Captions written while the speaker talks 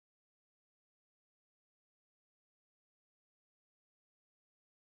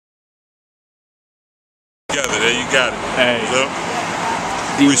there you got it. Hey. So,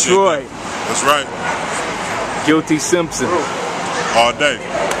 Detroit. That's right. Guilty Simpson. All day.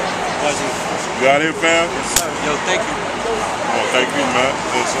 You out here, fam? Yes, sir. Yo, thank you. Oh, thank you, man. You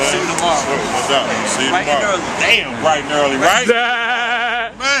know what I'm saying? See you tomorrow. No doubt. See you Bright and tomorrow. early. Damn, bright and early, right?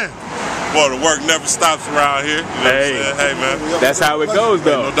 Man. Boy, the work never stops around here. You know what I'm saying? Hey, man. That's how it goes,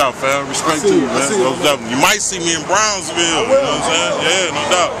 though. No doubt, fam. Respect to you, man. No doubt. You might see me in Brownsville. You know what I'm saying? Yeah, no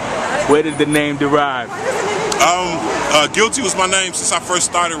doubt. Where did the name derive? Guilty was my name since I first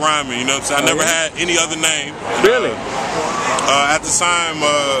started rhyming. You know what I'm saying? I never had any other name. Really? At the time,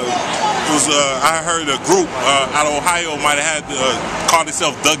 it was I heard a group out of Ohio might have had called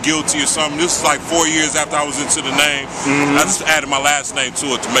itself The Guilty or something. This was like 4 years after I was into the name. I just added my last name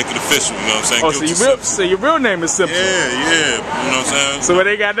to it to make it official. You know what I'm saying? Oh, so your real name is Simpson. Yeah. You know what I'm saying? So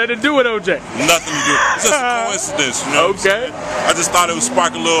they got nothing to do with OJ. Nothing to do. It's just a coincidence. You know what I'm saying? I just thought it would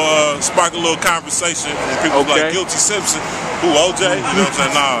spark a little conversation. And people was like Guilty Simpson. Who, OJ? You know what I'm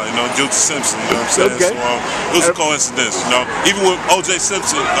saying? Nah, you know, Guilty Simpson. You know what I'm saying? So, it was a coincidence. You know, even with OJ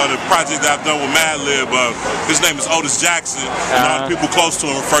Simpson, the project that I've done with Madlib, his name is Otis Jackson. And all the people close to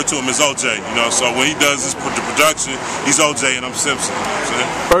him refer to him as OJ. You know, so when he does the production, he's OJ and I'm Simpson. You know what I'm saying?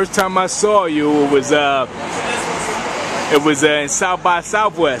 First time I saw you, it was in South by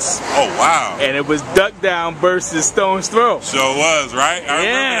Southwest. Oh, wow. And it was Duck Down versus Stone's Throw. Sure was, right? I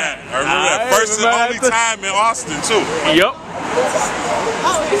remember that. I remember that. First and only time in Austin, too. Yep.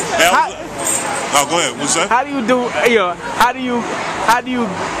 Oh, go ahead. What's that? How do you do, how do you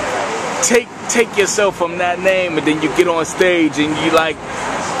take yourself from that name and then you get on stage and you like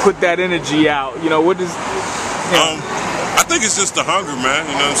put that energy out? You know, what is, I think it's just the hunger, man.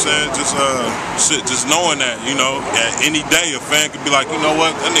 You know what I'm saying? Just knowing that, you know, at any day a fan could be like, you know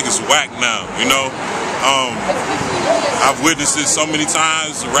what, that nigga's whack now, you know? I've witnessed it so many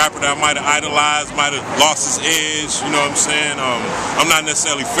times. A rapper that I might have idolized might have lost his edge, you know what I'm saying? I'm not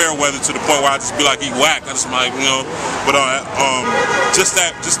necessarily fair weather to the point where I just be like, he whack. I just might, you know, but just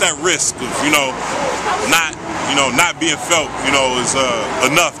that risk of, you know, not being felt, you know, is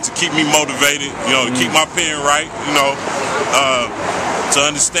enough to keep me motivated, you know, to keep my pen right, you know, to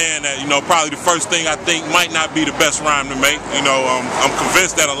understand that, you know, probably the first thing I think might not be the best rhyme to make. You know, I'm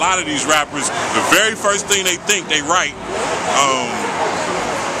convinced that a lot of these rappers, the very first thing they think they write,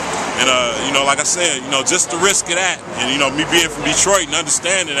 you know, like I said, you know, just the risk of that, and, you know, me being from Detroit and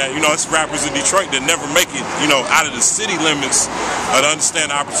understanding that, you know, it's rappers in Detroit that never make it, you know, out of the city limits, to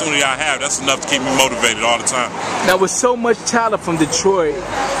understand the opportunity I have, that's enough to keep me motivated all the time. Now, with so much talent from Detroit,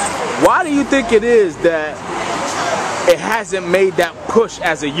 why do you think it is that it hasn't made that push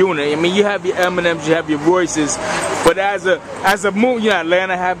as a unit? I mean, you have your Eminems, you have your Royces, but as a move, you know,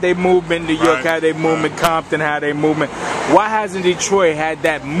 Atlanta have their movement, New York have their movement, Compton have their movement. Why hasn't Detroit had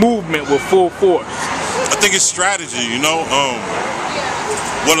that movement with full force? I think it's strategy, you know.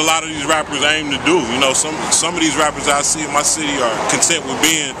 What a lot of these rappers aim to do, you know. Some of these rappers I see in my city are content with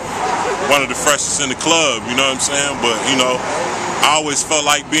being one of the freshest in the club, you know what I'm saying? But, you know, I always felt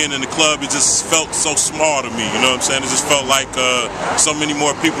like being in the club, it just felt so small to me, you know what I'm saying? It just felt like so many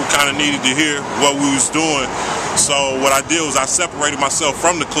more people kind of needed to hear what we was doing. So what I did was I separated myself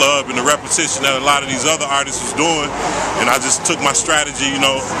from the club and the repetition that a lot of these other artists was doing, and I just took my strategy, you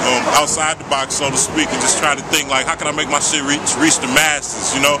know, outside the box, so to speak, and just try to think like, how can I make my shit reach the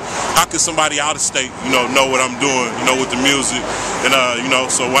masses, you know? How can somebody out of state, you know what I'm doing, you know, with the music? And, you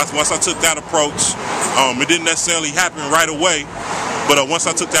know, so once I took that approach, it didn't necessarily happen right away, but once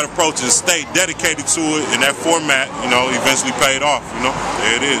I took that approach and stayed dedicated to it in that format, you know, eventually paid off, you know?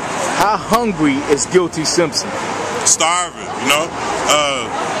 There it is. How hungry is Guilty Simpson? Starving, you know?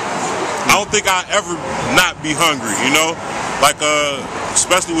 I don't think I'll ever not be hungry, you know? Like,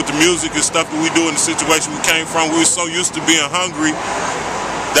 especially with the music and stuff that we do in the situation we came from, we were so used to being hungry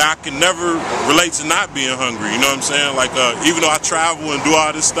that I can never relate to not being hungry, you know what I'm saying? Like, even though I travel and do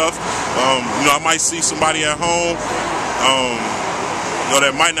all this stuff, you know, I might see somebody at home, you know,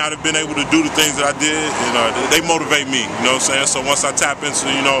 that might not have been able to do the things that I did, and they motivate me, you know what I'm saying? So once I tap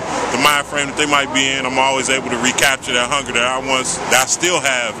into, you know, the mind frame that they might be in, I'm always able to recapture that hunger that I still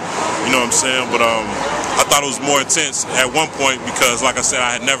have, you know what I'm saying? But I thought it was more intense at one point because, like I said,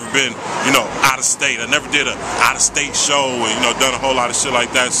 I had never been, you know, out of state. I never did an out-of-state show and, you know, done a whole lot of shit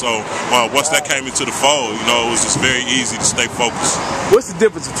like that. So once that came into the fold, you know, it was just very easy to stay focused. What's the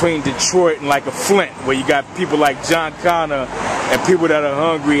difference between Detroit and like a Flint, where you got people like John Connor and people that are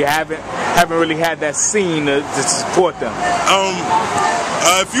hungry, haven't really had that scene to support them?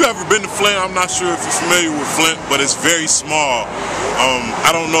 If you ever been to Flint, I'm not sure if you're familiar with Flint, but it's very small. I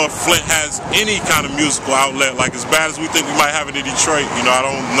don't know if Flint has any kind of musical outlet, like as bad as we think we might have it in Detroit. You know, I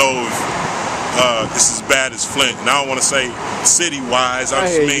don't know if it's as bad as Flint. And I don't want to say city-wise, I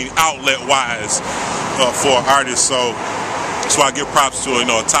just mean outlet-wise for artists. So I give props to, a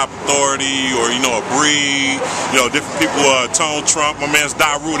Top Authority or, a Breed, different people, Tone Trump, my man's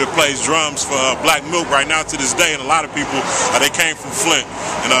Daru that plays drums for Black Milk right now to this day, and a lot of people, they came from Flint.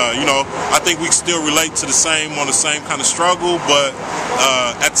 And, I think we still relate to the same kind of struggle, but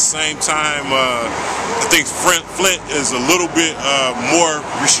at the same time, I think Flint is a little bit more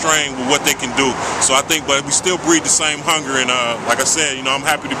restrained with what they can do. So I think, but we still breed the same hunger, and like I said, I'm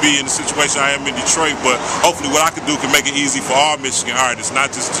happy to be in the situation I am in Detroit, but hopefully what I can do can make it easy for all Michigan artists,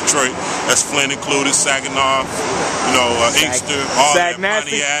 not just Detroit. That's Flint included, Saginaw, Inkster, all that,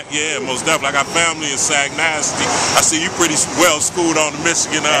 Pontiac. Yeah, most definitely. I got family in Sag Nasty. I see you pretty well schooled on the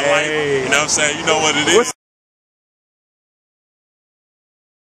Michigan life. You know what I'm saying? You know what it is.